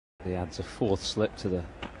He adds a fourth slip to the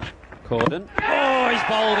cordon. Oh, he's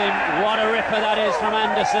bowled him. What a ripper that is from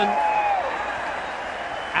Anderson.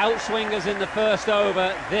 Outswingers in the first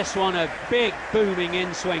over. This one a big booming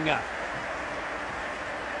in-swinger.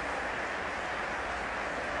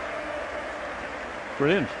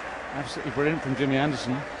 Brilliant. Absolutely brilliant from Jimmy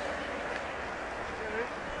Anderson.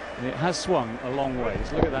 And it has swung a long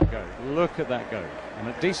ways. Look at that go. Look at that go. And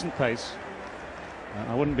at decent pace.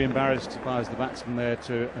 I wouldn't be embarrassed if I was the batsman there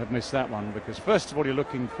to have missed that one, because first of all you're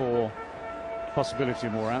looking for possibility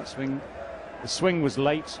of more outswing. The swing was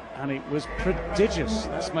late and it was prodigious.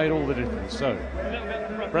 That's made all the difference. So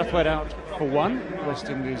Brathwaite out for one. West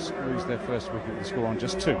Indies lose their first wicket with the score on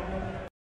just 2.